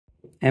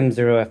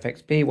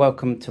M0FXB,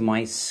 welcome to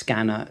my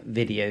scanner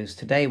videos.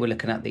 Today we're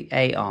looking at the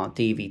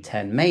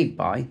ARDV10 made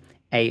by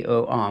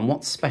AOR, and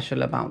what's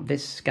special about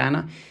this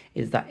scanner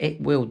is that it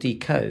will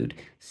decode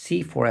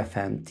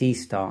C4FM,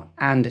 Dstar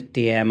and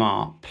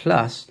DMR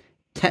plus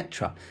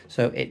Tetra.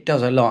 So it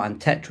does a lot,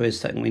 and Tetra is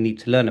something we need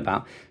to learn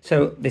about.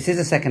 So this is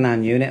a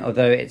second-hand unit,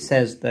 although it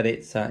says that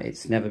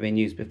it's never been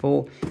used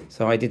before.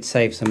 So I did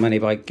save some money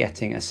by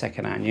getting a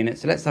second-hand unit.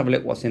 So let's have a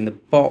look what's in the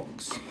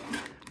box.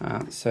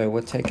 So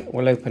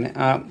we'll open it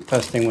up.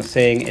 First thing we're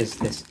seeing is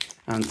this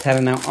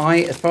antenna. Now,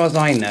 as far as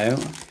I know,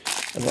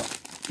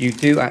 you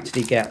do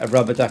actually get a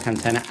rubber duck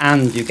antenna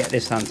and you get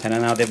this antenna.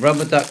 Now, the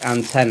rubber duck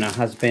antenna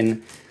has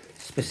been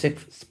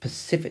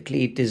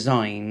specifically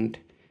designed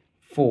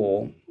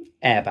for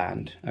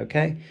airband,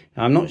 okay?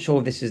 Now, I'm not sure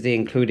if this is the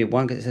included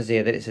one because it says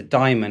here that it's a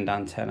diamond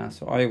antenna.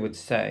 So I would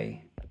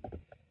say,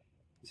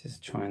 let's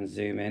just try and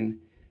zoom in,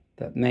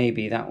 that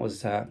maybe that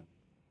was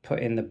put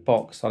in the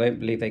box. I don't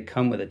believe they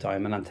come with a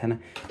diamond antenna.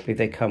 I believe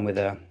they come with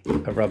a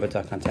rubber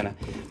duck antenna.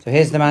 So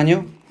here's the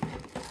manual,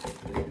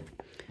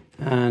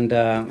 and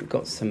we've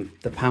got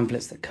the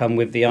pamphlets that come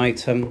with the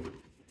item.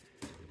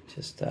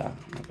 Just have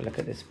a look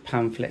at this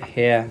pamphlet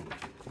here,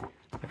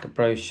 like a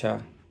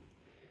brochure.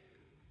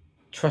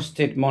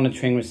 Trusted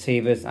monitoring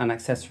receivers and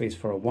accessories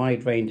for a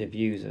wide range of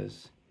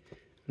users.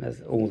 And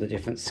there's all the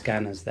different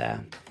scanners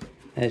there.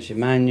 There's your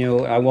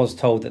manual. I was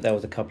told that there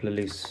was a couple of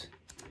loose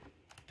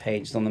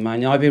pages on the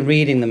manual. I've been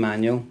reading the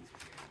manual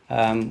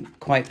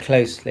quite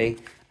closely,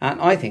 and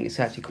I think it's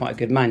actually quite a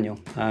good manual.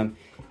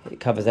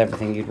 It covers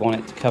everything you'd want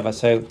it to cover.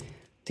 So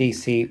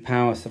DC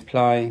power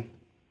supply,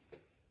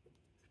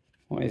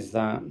 what is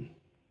that? Let's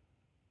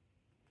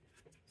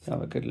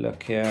have a good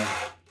look here.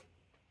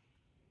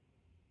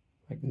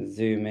 I can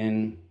zoom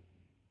in.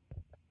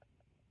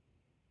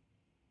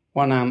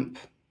 1 amp,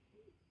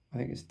 I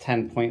think it's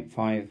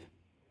 10.5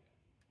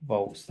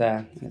 volts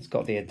there, and it's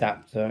got the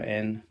adapter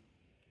in.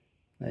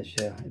 There's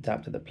your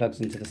adapter that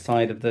plugs into the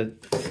side of the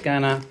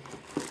scanner,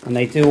 and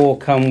they do all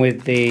come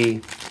with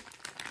the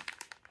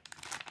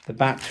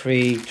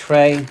battery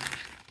tray.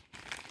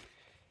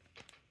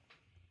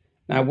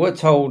 Now, we're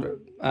told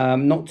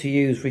not to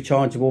use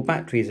rechargeable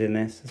batteries in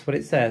this. That's what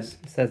it says.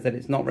 It says that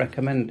it's not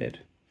recommended.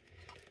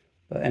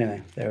 But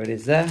anyway, there it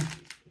is there.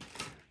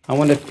 I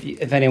wonder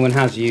if anyone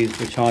has used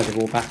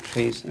rechargeable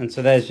batteries. And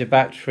so there's your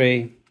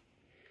battery,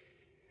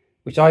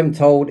 which I'm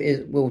told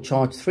will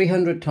charge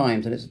 300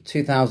 times, and it's a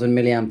 2000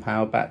 milliamp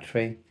hour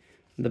battery.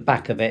 And the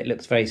back of it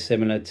looks very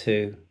similar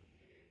to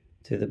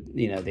the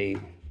the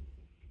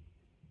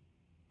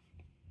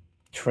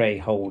tray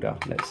holder,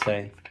 let's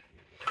say.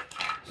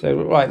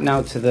 So right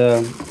now to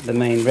the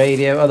main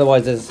radio.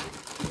 Otherwise there's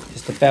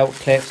just a belt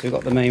clip. So we've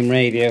got the main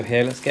radio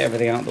here. Let's get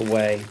everything out of the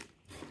way.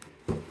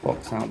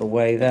 Box out of the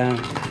way there.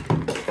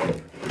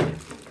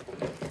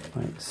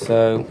 Right,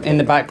 so in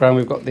the background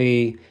we've got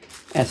the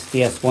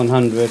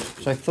SDS100,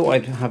 which I thought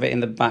I'd have it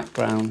in the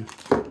background.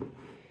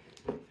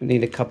 We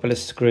need a couple of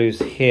screws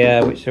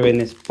here, which are in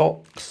this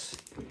box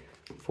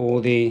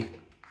for the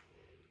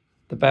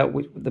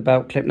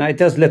belt clip. Now, it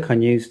does look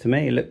unused to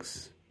me. It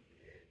looks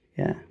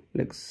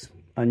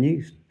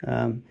unused.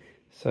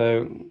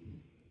 So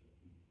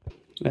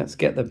let's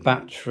get the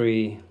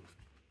battery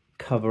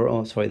cover,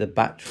 or sorry, the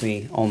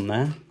battery on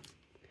there.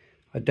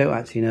 I don't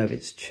actually know if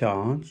it's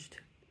charged.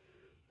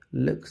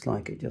 Looks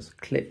like it just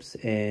clips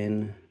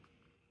in.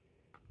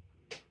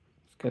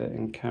 Get it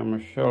in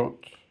camera shot.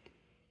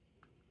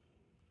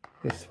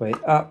 This way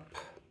up.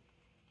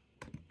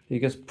 You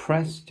just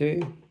press, do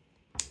you?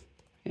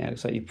 Yeah, it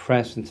looks like you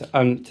press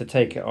and to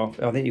take it off.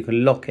 I think you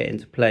can lock it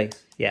into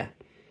place. Yeah,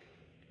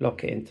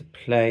 lock it into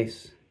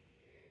place.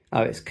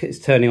 Oh, it's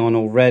turning on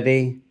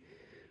already.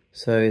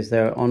 So is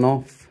there an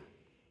on-off?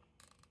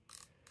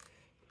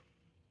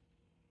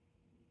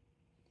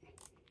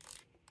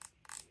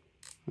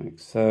 Like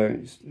so,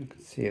 you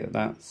can see that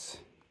that's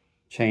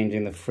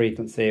changing the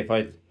frequency. If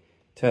I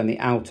turn the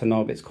outer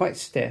knob, it's quite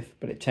stiff,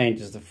 but it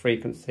changes the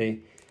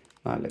frequency.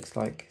 That looks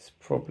like it's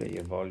probably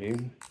your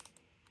volume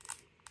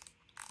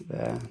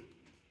there.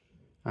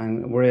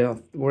 And we're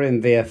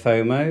in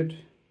VFO mode.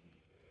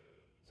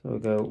 So we'll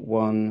go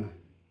 1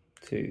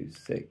 2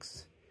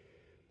 6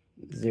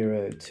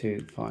 0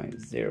 2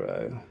 5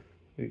 0.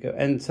 We go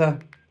enter.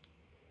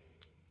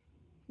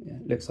 Yeah,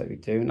 it looks like we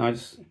do. And I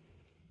just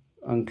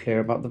unclear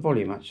about the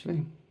volume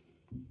actually.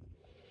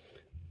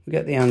 We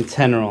get the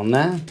antenna on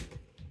there,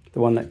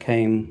 the one that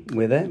came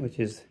with it, which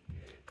is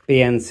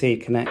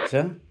BNC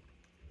connector.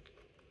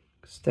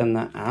 Extend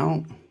that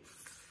out.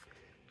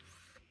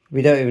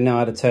 We don't even know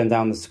how to turn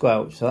down the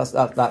squelch, so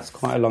that's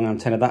quite a long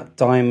antenna. That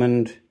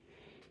diamond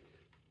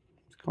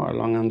is quite a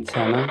long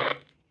antenna.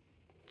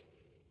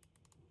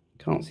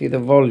 Can't see the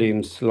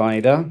volume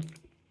slider.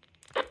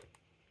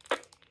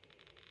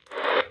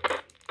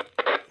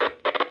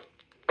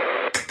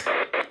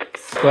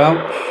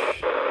 Squelch.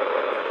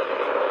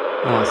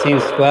 Ah, it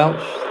seems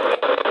squelched.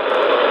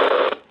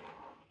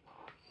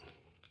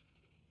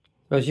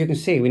 So as you can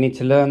see, we need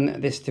to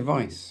learn this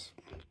device.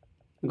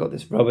 I've got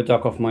this rubber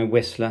duck off my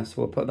Whistler, so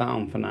we'll put that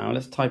on for now.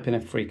 Let's type in a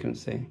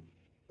frequency.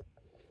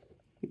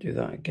 Do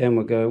that again.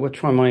 We'll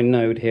try my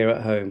node here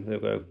at home. We'll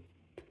go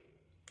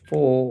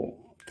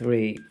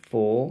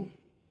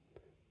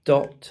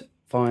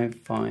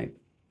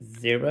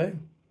 434.550.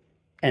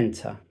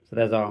 Enter. So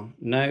there's our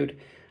node.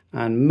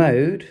 And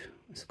mode,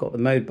 it's got the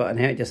mode button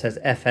here. It just says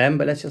FM,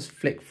 but let's just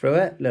flick through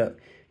it. Look,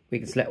 we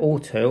can select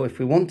auto if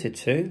we wanted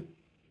to.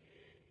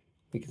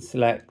 We can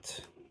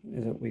select,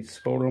 we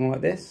scroll along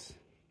like this.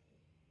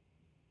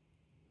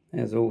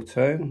 There's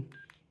auto,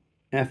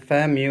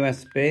 FM,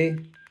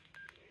 USB.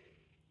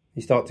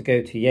 You start to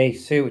go to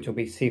Yaesu, which will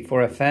be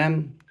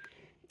C4FM,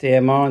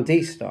 DMR and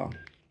Dstar.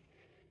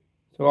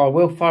 So I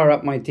will fire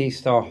up my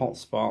Dstar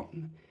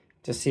hotspot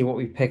to see what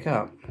we pick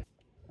up.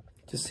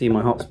 Just see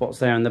my hotspots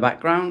there in the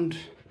background.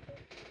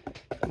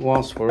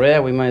 Whilst we're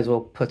here, we may as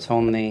well put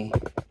on the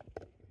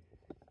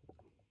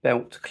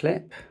belt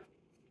clip.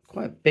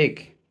 Quite a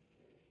big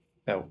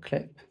belt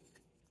clip.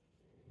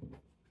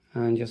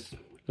 And just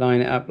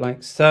line it up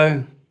like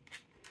so.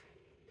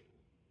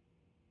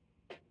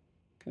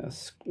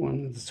 Get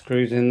one of the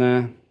screws in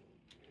there.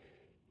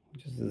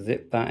 Just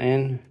zip that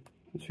in.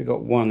 Once we've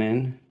got one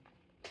in.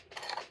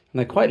 And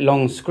they're quite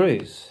long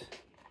screws.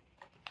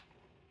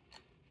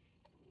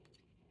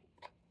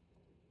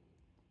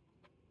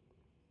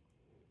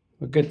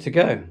 We're good to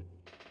go.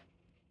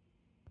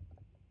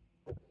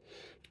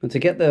 And to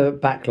get the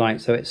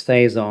backlight so it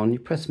stays on, you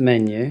press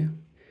menu,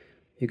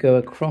 you go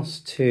across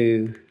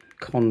to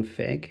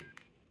config,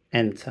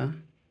 enter,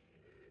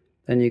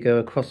 then you go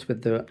across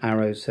with the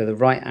arrows, so the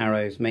right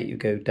arrows make you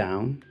go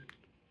down,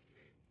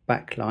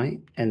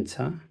 backlight,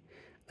 enter,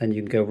 then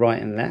you can go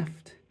right and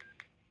left,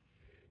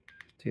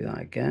 do that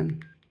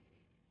again,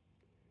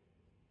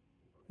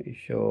 pretty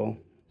sure,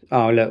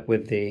 oh look,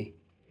 with the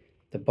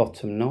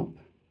bottom knob,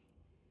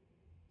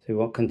 so you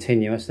want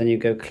continuous, then you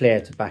go clear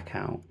to back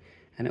out,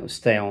 and it will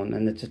stay on,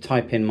 and then to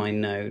type in my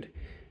node,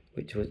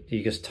 which was,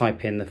 you just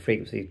type in the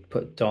frequency,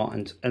 put dot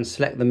and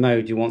select the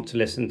mode you want to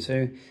listen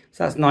to.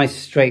 So that's nice,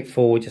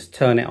 straightforward, just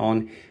turn it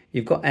on.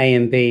 You've got A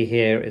and B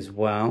here as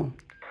well.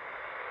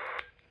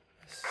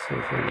 Let's see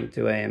if we can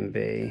do A and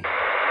B.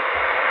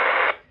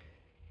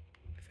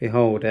 If you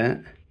hold it,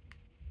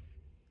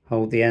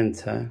 hold the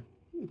enter,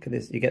 look at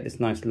this, you get this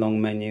nice long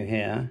menu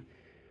here.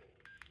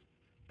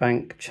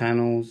 Bank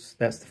channels,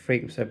 that's the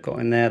frequency I've got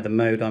in there, the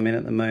mode I'm in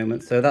at the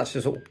moment. So that's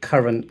just all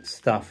current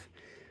stuff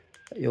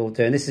that you're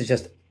doing. This is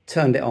just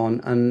turned it on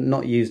and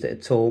not used it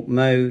at all.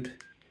 Mode,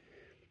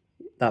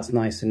 that's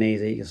nice and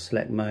easy. You just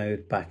select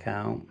mode, back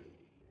out,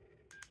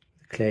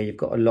 clear. You've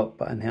got a lock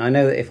button here. I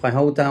know that if I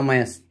hold down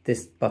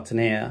this button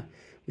here,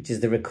 which is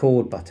the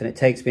record button, it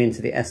takes me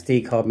into the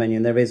SD card menu,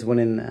 and there is one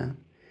in there.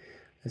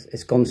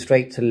 It's gone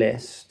straight to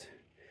list.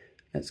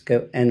 Let's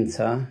go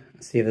enter,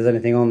 see if there's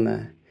anything on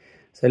there.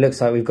 So it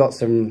looks like we've got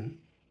some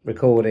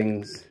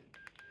recordings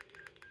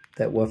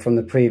that were from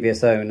the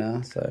previous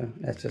owner. So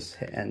let's just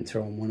hit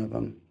enter on one of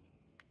them.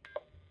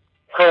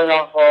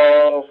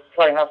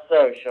 Playhouse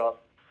Social.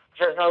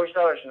 Just how we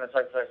started in the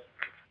take place.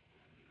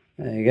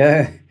 There you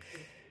go.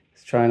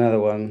 Let's try another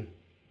one.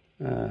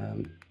 How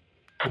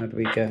do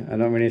we go? I'm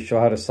not really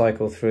sure how to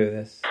cycle through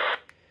this.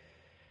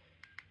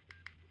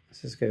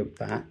 Let's just go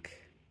back.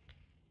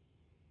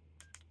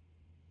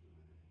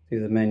 Do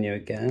the menu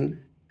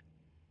again.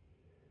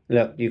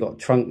 Look, you've got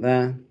trunk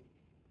there.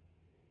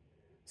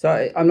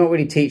 So I'm not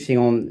really teaching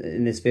on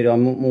in this video.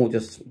 I'm more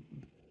just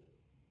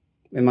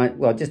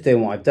just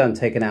doing what I've done,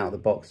 taking it out of the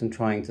box and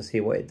trying to see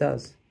what it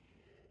does.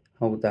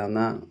 Hold down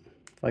that.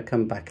 If I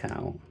come back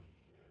out,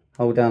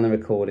 hold down the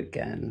record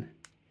again,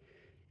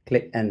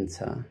 click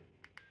enter,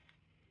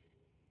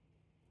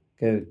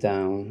 go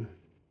down.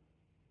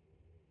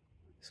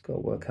 It's got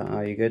to work out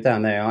how you go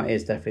down. There it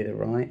is, definitely the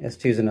right. Let's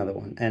choose another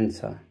one.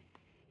 Enter.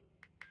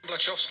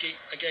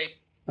 Again.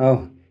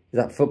 Oh, is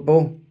that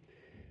football?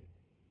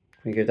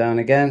 We go down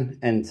again,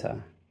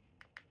 enter.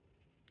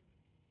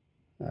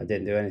 I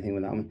didn't do anything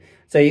with that one.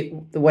 So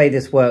the way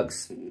this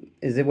works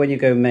is that when you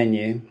go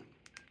menu,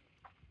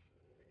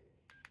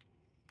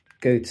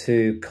 go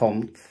to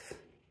conf,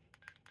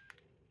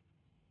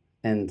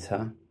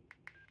 enter,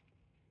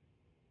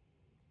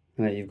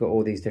 and then you've got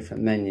all these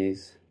different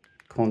menus.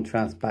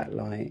 Contrast,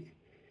 backlight,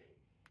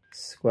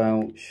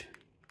 squelch,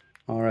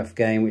 RF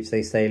gain, which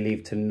they say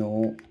leave to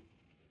 0.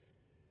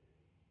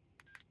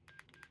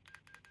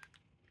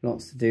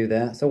 Lots to do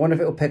there. So I wonder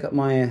if it'll pick up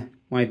my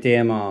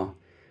DMR.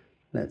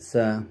 Let's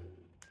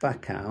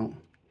back out.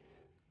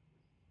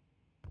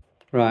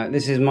 Right,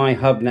 this is my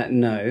HubNet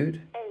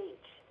node.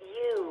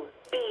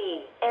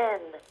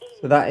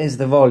 So that is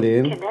the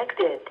volume.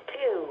 Connected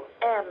to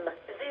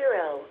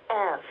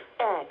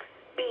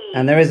M0FXB.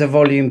 And there is a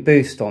volume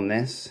boost on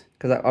this,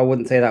 because I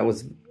wouldn't say that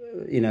was,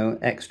 you know,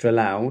 extra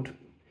loud.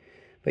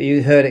 But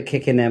you heard it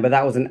kick in there, but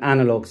that was an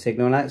analog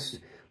signal.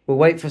 We'll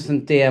wait for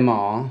some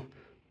DMR,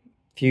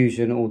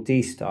 Fusion or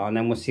Dstar, and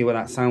then we'll see what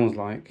that sounds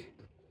like.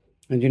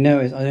 And you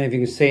notice, I don't know if you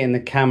can see it in the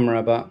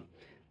camera, but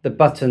the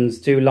buttons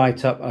do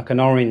light up like an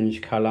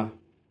orange colour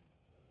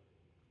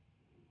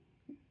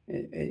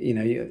You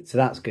know, so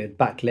that's good.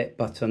 Backlit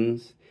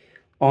buttons.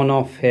 On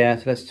off here,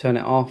 so let's turn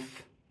it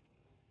off.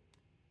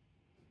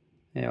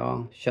 There you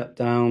are, shut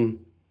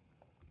down.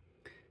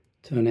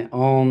 Turn it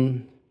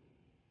on.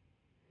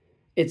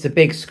 It's a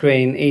big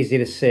screen, easy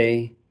to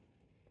see.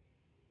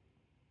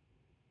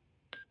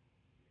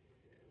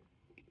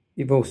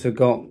 You've also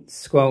got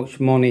squelch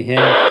money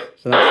here,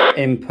 so that's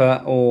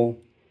input, or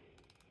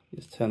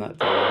just turn that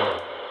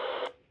down.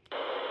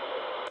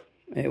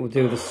 It will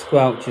do the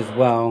squelch as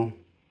well,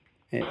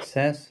 it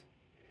says.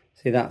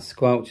 See, that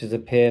squelch has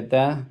appeared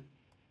there.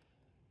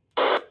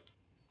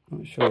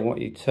 Not sure what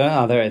you turn.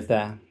 Oh, there it is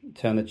there.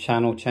 Turn the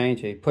channel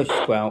change. You push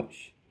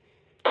squelch,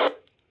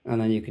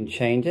 and then you can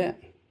change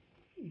it.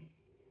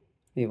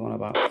 Leave on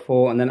about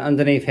 4, and then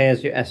underneath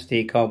here's your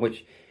SD card,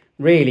 which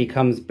really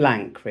comes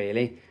blank,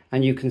 really,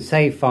 and you can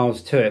save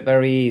files to it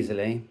very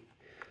easily.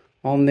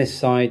 On this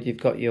side, you've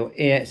got your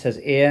ear. It says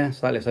ear,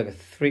 so that looks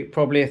like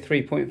probably a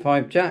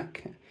 3.5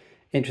 jack.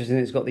 Interesting,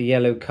 it's got the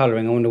yellow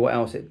colouring. I wonder what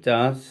else it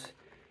does.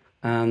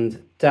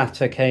 And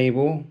data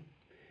cable,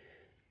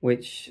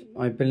 which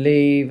I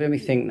believe, let me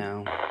think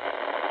now.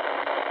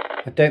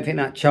 I don't think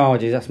that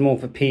charges. That's more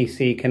for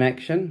PC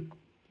connection.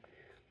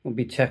 We'll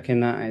be checking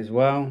that as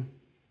well.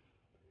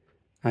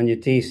 And your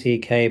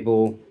DC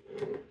cable,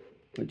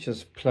 which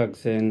just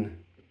plugs in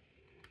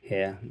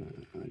here.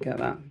 I'll get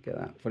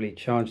that fully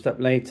charged up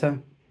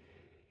later.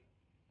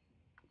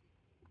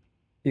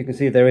 You can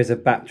see there is a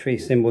battery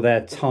symbol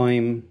there,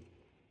 time.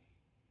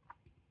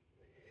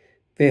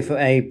 VFO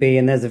A, B,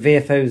 and there's a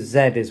VFO Z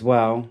as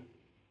well.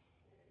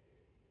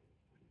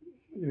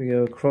 We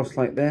go across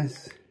like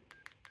this.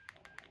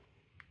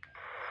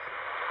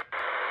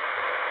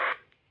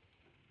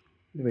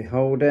 Do we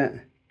hold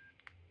it?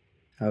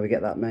 Oh, we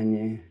get that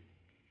menu.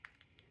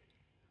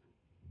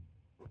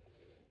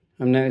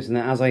 I'm noticing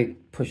that as I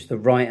push the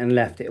right and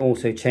left, it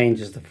also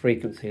changes the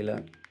frequency,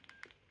 look.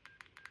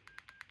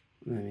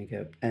 There we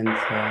go,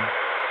 enter.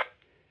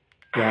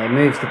 Yeah, it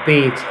moves the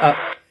beat up.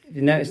 Did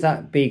you notice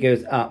that? B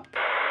goes up.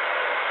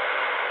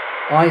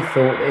 I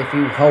thought if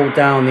you hold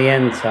down the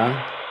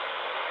enter,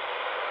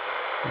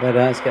 but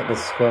let's get the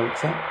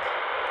squelch up.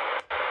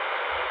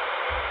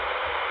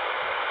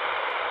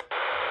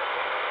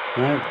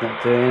 No, it's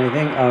not doing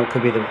anything. Oh, it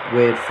could be the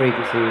weird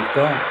frequency we've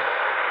got.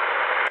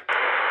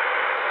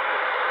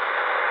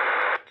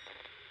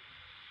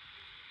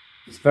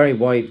 It's very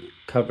wide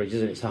coverage,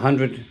 isn't it? It's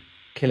 100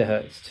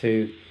 kilohertz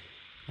to,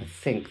 I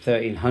think,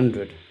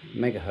 1300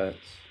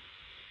 megahertz.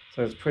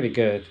 So it's pretty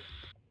good.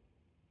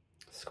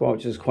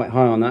 Squelch is quite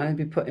high on that. I'd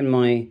be putting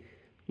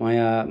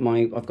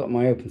I've got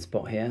my open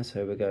spot here.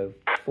 So we go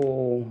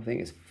 4, I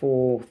think it's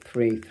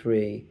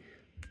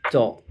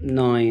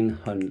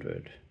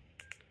 433.900.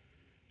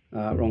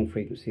 Wrong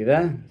frequency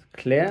there. It's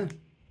clear.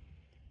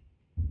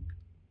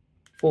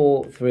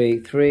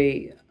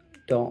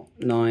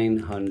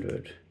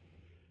 433.900.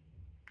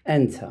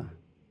 Enter.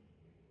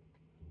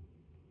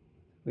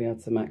 We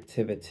had some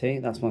activity.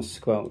 That's my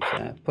squelch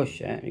there.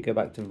 Push it. You go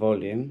back to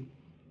volume.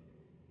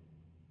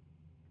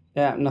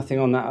 Yeah, nothing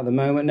on that at the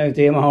moment. No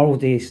DMR or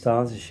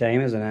Dstar. It's a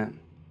shame, isn't it?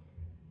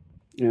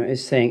 You know,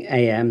 it's saying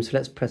AM, so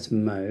let's press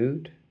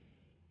mode.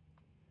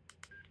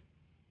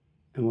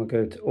 And we'll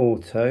go to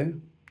auto.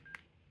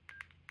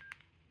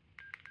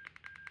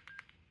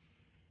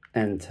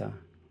 Enter.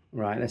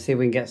 Right, let's see if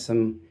we can get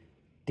some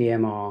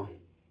DMR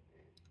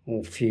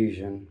or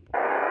fusion.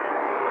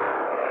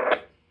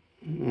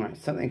 Right,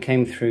 something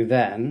came through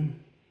then.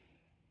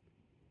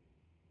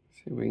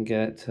 See if we can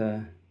get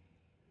I'll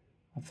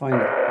find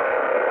it.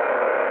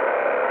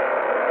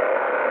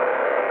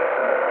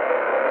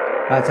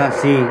 That's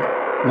actually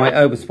my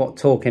open spot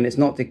talking. It's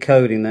not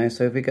decoding though.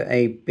 So if we go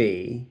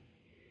AB,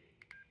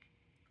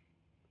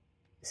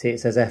 see it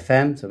says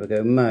FM. So we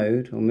go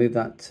mode. We'll move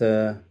that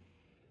to.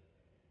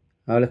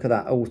 Oh, look at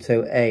that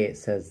auto A. It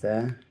says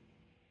there.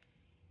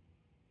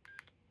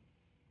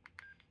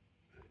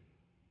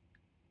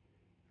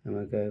 And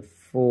we'll go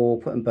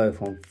 4. Put them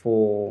both on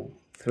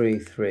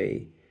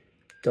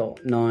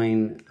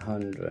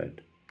 433.900.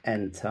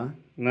 Enter.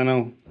 And then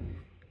I'll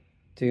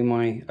do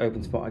my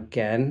open spot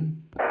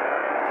again.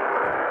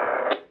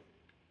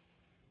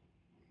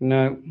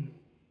 No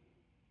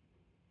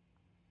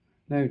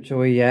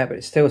joy yet, but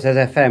it still says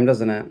FM,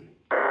 doesn't it?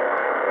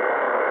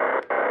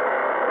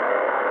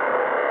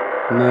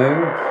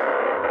 Mode.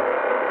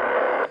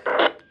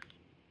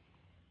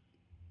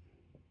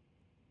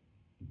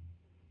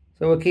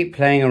 So we'll keep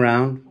playing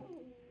around.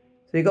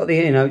 So you've got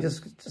the,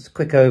 just a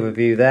quick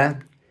overview there.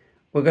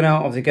 We're going to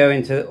obviously go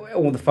into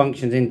all the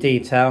functions in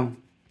detail.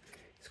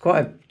 It's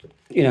quite a,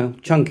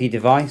 chunky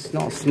device,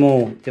 not a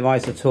small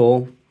device at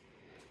all.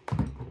 If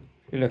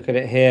you look at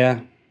it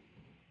here,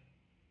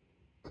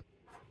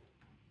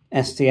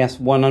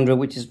 SDS100,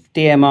 which is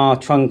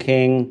DMR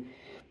trunking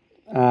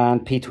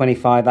and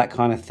P25, that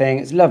kind of thing.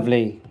 It's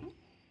lovely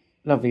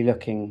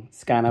looking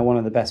scanner, one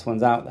of the best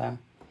ones out there.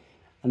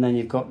 And then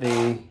you've got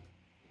the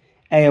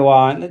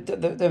AOR. And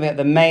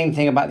the main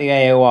thing about the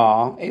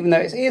AOR, even though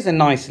it is a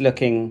nice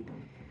looking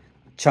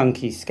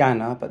chunky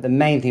scanner, but the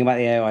main thing about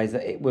the AOR is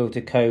that it will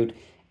decode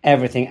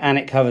everything, and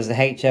it covers the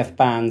HF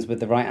bands with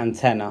the right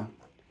antenna,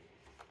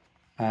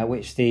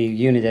 which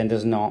the Uniden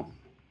does not.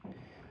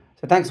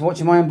 So thanks for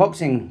watching my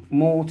unboxing.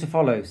 More to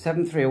follow.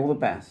 7.3, all the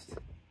best.